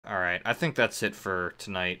Alright, I think that's it for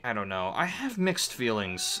tonight. I don't know. I have mixed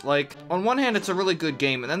feelings. Like, on one hand, it's a really good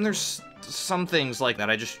game, and then there's some things like that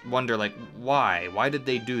I just wonder, like, why? Why did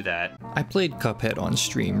they do that? I played Cuphead on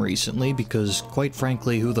stream recently because, quite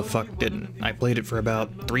frankly, who the fuck didn't? I played it for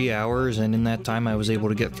about 3 hours, and in that time I was able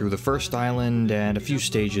to get through the first island and a few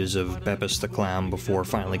stages of Beppis the Clown before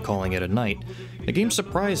finally calling it a night. The game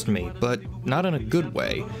surprised me, but not in a good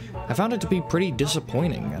way. I found it to be pretty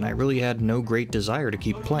disappointing, and I really had no great desire to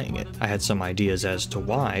keep playing it. I had some ideas as to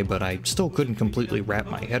why, but I still couldn't completely wrap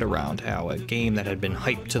my head around how a game that had been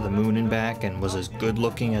hyped to the moon and back and was as good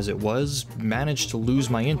looking as it was managed to lose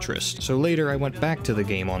my interest. So later I went back to the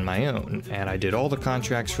game on my own, and I did all the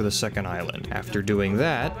contracts for the second island. After doing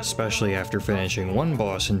that, especially after finishing one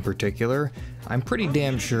boss in particular, I'm pretty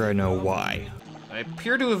damn sure I know why. I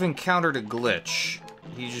appear to have encountered a glitch.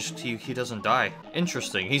 He doesn't die.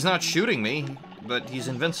 Interesting. He's not shooting me, but he's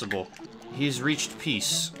invincible. He's reached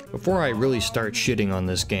peace. Before I really start shitting on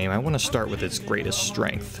this game, I want to start with its greatest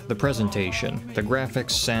strength, the presentation. The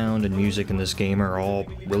graphics, sound, and music in this game are all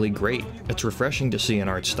really great. It's refreshing to see an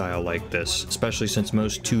art style like this, especially since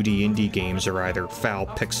most 2D indie games are either foul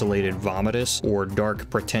pixelated vomitous or dark,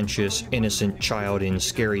 pretentious, innocent child in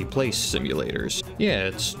scary place simulators. Yeah,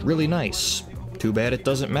 it's really nice. Too bad it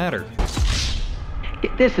doesn't matter.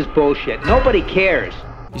 This is bullshit. Nobody cares.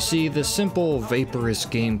 You see, the simple, vaporous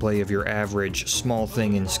gameplay of your average, small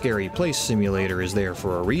thing in scary place simulator is there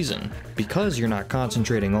for a reason. Because you're not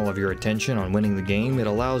concentrating all of your attention on winning the game, it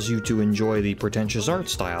allows you to enjoy the pretentious art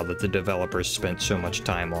style that the developers spent so much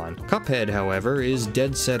time on. Cuphead, however, is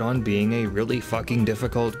dead set on being a really fucking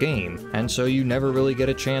difficult game, and so you never really get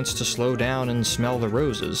a chance to slow down and smell the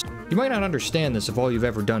roses. You might not understand this if all you've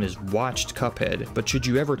ever done is watched Cuphead, but should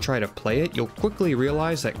you ever try to play it, you'll quickly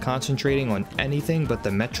realize that concentrating on anything but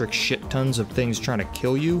the metric shit tons of things trying to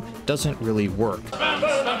kill you doesn't really work.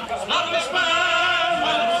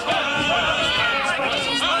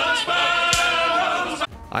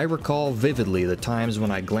 I recall vividly the times when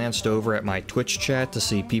I glanced over at my Twitch chat to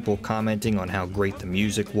see people commenting on how great the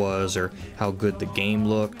music was or how good the game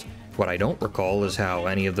looked. What I don't recall is how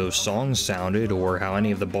any of those songs sounded or how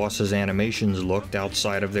any of the bosses' animations looked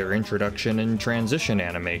outside of their introduction and transition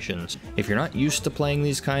animations. If you're not used to playing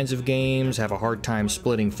these kinds of games, have a hard time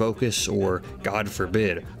splitting focus, or, God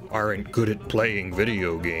forbid, aren't good at playing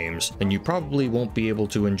video games, then you probably won't be able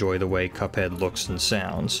to enjoy the way Cuphead looks and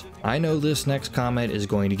sounds. I know this next comment is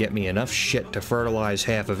going to get me enough shit to fertilize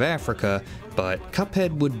half of Africa, but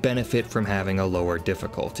Cuphead would benefit from having a lower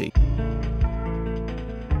difficulty.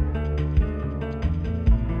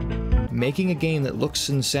 Making a game that looks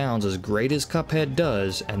and sounds as great as Cuphead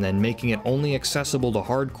does, and then making it only accessible to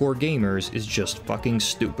hardcore gamers is just fucking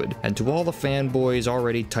stupid. And to all the fanboys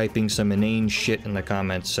already typing some inane shit in the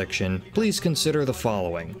comments section, please consider the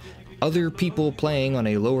following. Other people playing on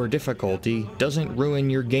a lower difficulty doesn't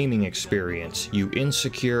ruin your gaming experience, you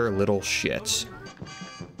insecure little shits.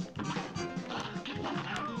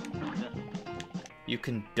 You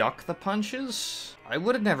can duck the punches? I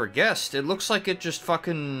would have never guessed. It looks like it just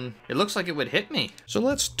fucking... It looks like it would hit me. So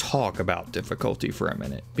let's talk about difficulty for a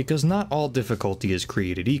minute, because not all difficulty is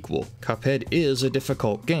created equal. Cuphead is a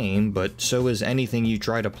difficult game, but so is anything you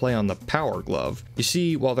try to play on the Power Glove. You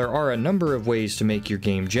see, while there are a number of ways to make your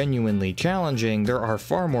game genuinely challenging, there are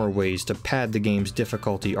far more ways to pad the game's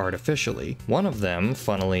difficulty artificially. One of them,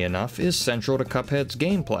 funnily enough, is central to Cuphead's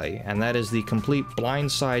gameplay, and that is the complete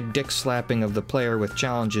blindside dick slapping of the player with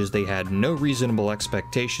challenges they had no reasonable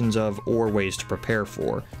expectations of or ways to prepare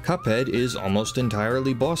for. Cuphead is almost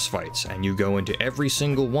entirely boss fights, and you go into every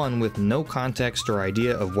single one with no context or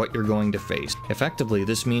idea of what you're going to face. Effectively,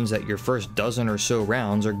 this means that your first dozen or so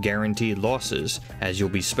rounds are guaranteed losses, as you'll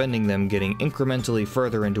be spending them getting incrementally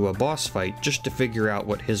further into a boss fight just to figure out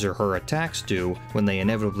what his or her attacks do when they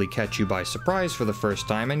inevitably catch you by surprise for the first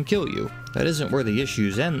time and kill you. That isn't where the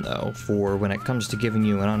issues end though, for when it comes to giving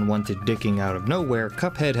you an unwanted dicking out of nowhere,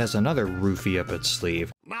 Cuphead has another roofie up its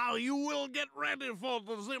sleeve. Now you will get ready for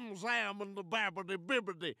the zim-zam and the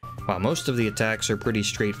babbity-bibbity. While most of the attacks are pretty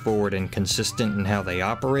straightforward and consistent in how they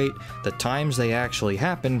operate, the times they actually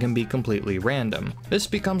happen can be completely random. This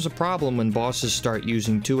becomes a problem when bosses start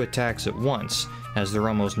using two attacks at once, as they're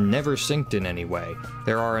almost never synced in any way.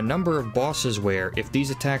 There are a number of bosses where, if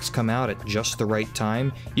these attacks come out at just the right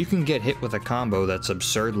time, you can get hit with a combo that's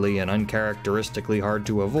absurdly and uncharacteristically hard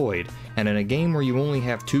to avoid, and in a game where you only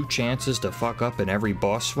have two chances to fuck up in every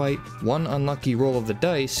boss fight, one unlucky roll of the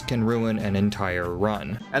dice can ruin an entire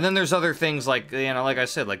run. And then there's other things like, you know, like I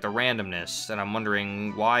said, like the randomness, and I'm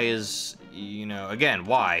wondering why is you know, again,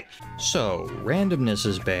 why? So, randomness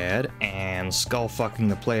is bad, and skull fucking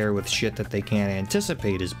the player with shit that they can't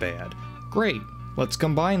anticipate is bad. Great, let's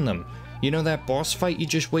combine them. You know that boss fight you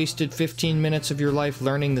just wasted 15 minutes of your life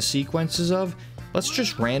learning the sequences of? Let's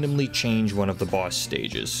just randomly change one of the boss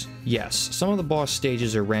stages. Yes, some of the boss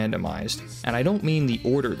stages are randomized, and I don't mean the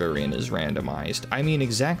order they're in is randomized. I mean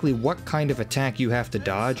exactly what kind of attack you have to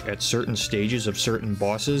dodge at certain stages of certain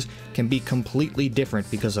bosses can be completely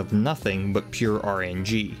different because of nothing but pure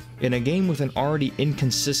RNG. In a game with an already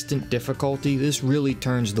inconsistent difficulty, this really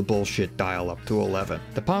turns the bullshit dial up to 11.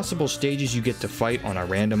 The possible stages you get to fight on a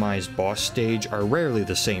randomized boss stage are rarely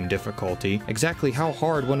the same difficulty. Exactly how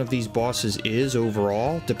hard one of these bosses is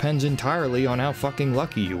overall depends entirely on how fucking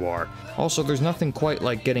lucky you are. Also, there's nothing quite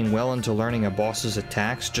like getting well into learning a boss's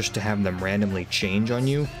attacks just to have them randomly change on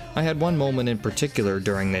you. I had one moment in particular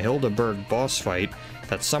during the Hildeberg boss fight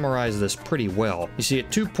that summarized this pretty well. You see,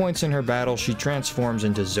 at 2 points in her battle, she transforms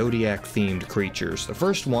into Zodiac-themed creatures. The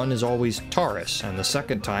first one is always Taurus, and the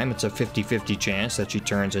second time it's a 50-50 chance that she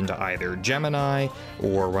turns into either Gemini,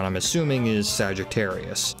 or what I'm assuming is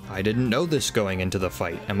Sagittarius. I didn't know this going into the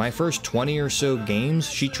fight, and my first 20 or so games,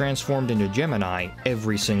 she transformed into Gemini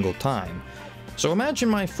every single time. So imagine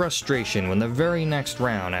my frustration when the very next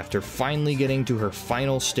round, after finally getting to her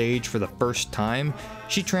final stage for the first time,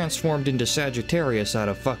 she transformed into Sagittarius out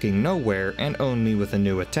of fucking nowhere and owned me with a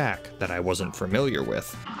new attack that I wasn't familiar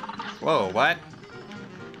with. Whoa, what?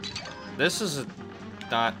 This is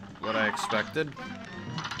not what I expected.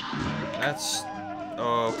 That's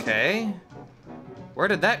okay. Where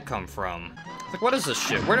did that come from? Like, what is this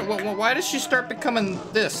shit? Why did she start becoming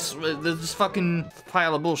this fucking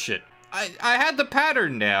pile of bullshit? I had the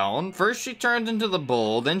pattern down. First she turns into the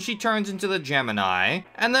bull, then she turns into the Gemini,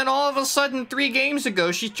 and then all of a sudden 3 games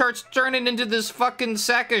ago she starts turning into this fucking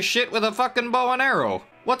sack of shit with a fucking bow and arrow.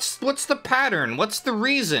 What's the pattern? What's the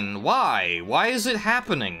reason? Why? Why is it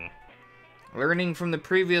happening? Learning from the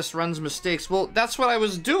previous run's mistakes. Well, that's what I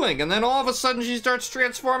was doing, and then all of a sudden she starts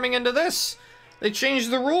transforming into this. They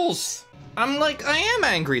changed the rules. I'm like, I am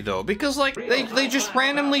angry though, because like, they just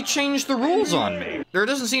randomly changed the rules on me. There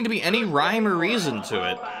doesn't seem to be any rhyme or reason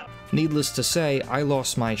to it. Needless to say, I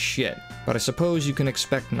lost my shit, but I suppose you can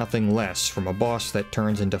expect nothing less from a boss that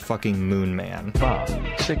turns into fucking Moon Man.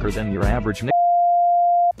 Sicker than your average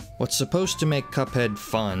What's supposed to make Cuphead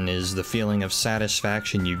fun is the feeling of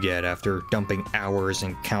satisfaction you get after dumping hours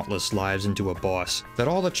and countless lives into a boss. That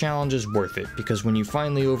all the challenge is worth it, because when you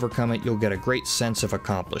finally overcome it, you'll get a great sense of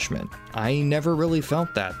accomplishment. I never really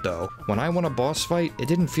felt that though. When I won a boss fight, it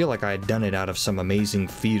didn't feel like I had done it out of some amazing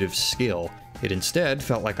feat of skill. It instead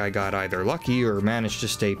felt like I got either lucky or managed to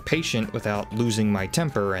stay patient without losing my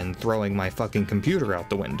temper and throwing my fucking computer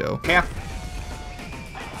out the window. Yeah.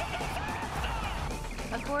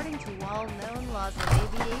 According to well-known laws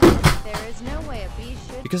of aviation, there is no way a bee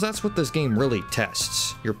should... Because that's what this game really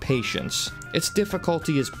tests, your patience. Its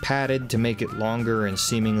difficulty is padded to make it longer and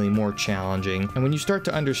seemingly more challenging, and when you start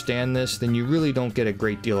to understand this, then you really don't get a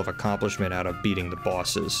great deal of accomplishment out of beating the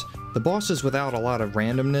bosses. The bosses without a lot of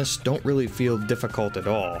randomness don't really feel difficult at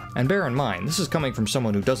all. And bear in mind, this is coming from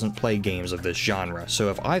someone who doesn't play games of this genre, so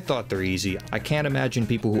if I thought they're easy, I can't imagine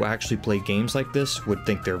people who actually play games like this would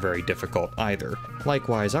think they're very difficult either.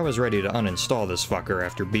 Likewise, I was ready to uninstall this fucker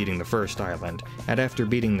after beating the first island, and after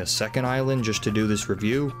beating the second island just to do this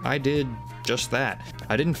review, I did just that.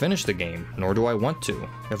 I didn't finish the game, nor do I want to.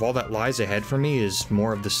 If all that lies ahead for me is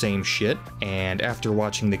more of the same shit, and after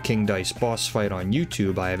watching the King Dice boss fight on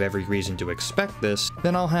YouTube I have every reason to expect this,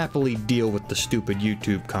 then I'll happily deal with the stupid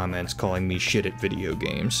YouTube comments calling me shit at video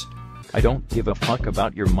games. I don't give a fuck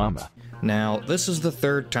about your mama. Now, this is the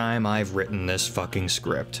 3rd time I've written this fucking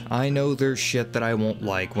script. I know there's shit that I won't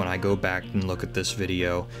like when I go back and look at this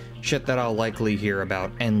video, shit that I'll likely hear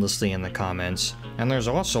about endlessly in the comments, and there's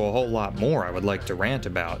also a whole lot more I would like to rant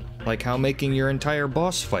about, like how making your entire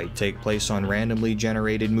boss fight take place on randomly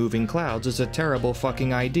generated moving clouds is a terrible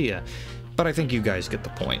fucking idea. But I think you guys get the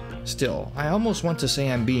point. Still, I almost want to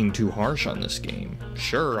say I'm being too harsh on this game.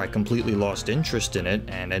 Sure, I completely lost interest in it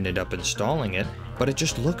and ended up installing it, but it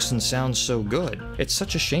just looks and sounds so good. It's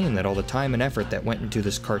such a shame that all the time and effort that went into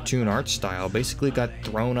this cartoon art style basically got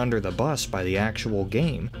thrown under the bus by the actual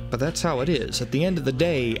game. But that's how it is. At the end of the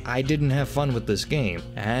day, I didn't have fun with this game,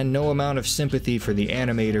 and no amount of sympathy for the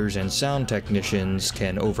animators and sound technicians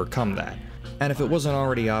can overcome that. And if it wasn't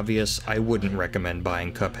already obvious, I wouldn't recommend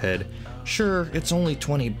buying Cuphead. Sure, it's only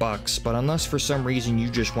 20 bucks, but unless for some reason you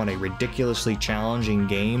just want a ridiculously challenging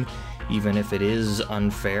game, even if it is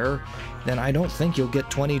unfair, then I don't think you'll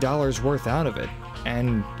get $20 worth out of it.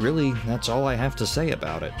 And really, that's all I have to say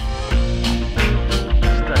about it.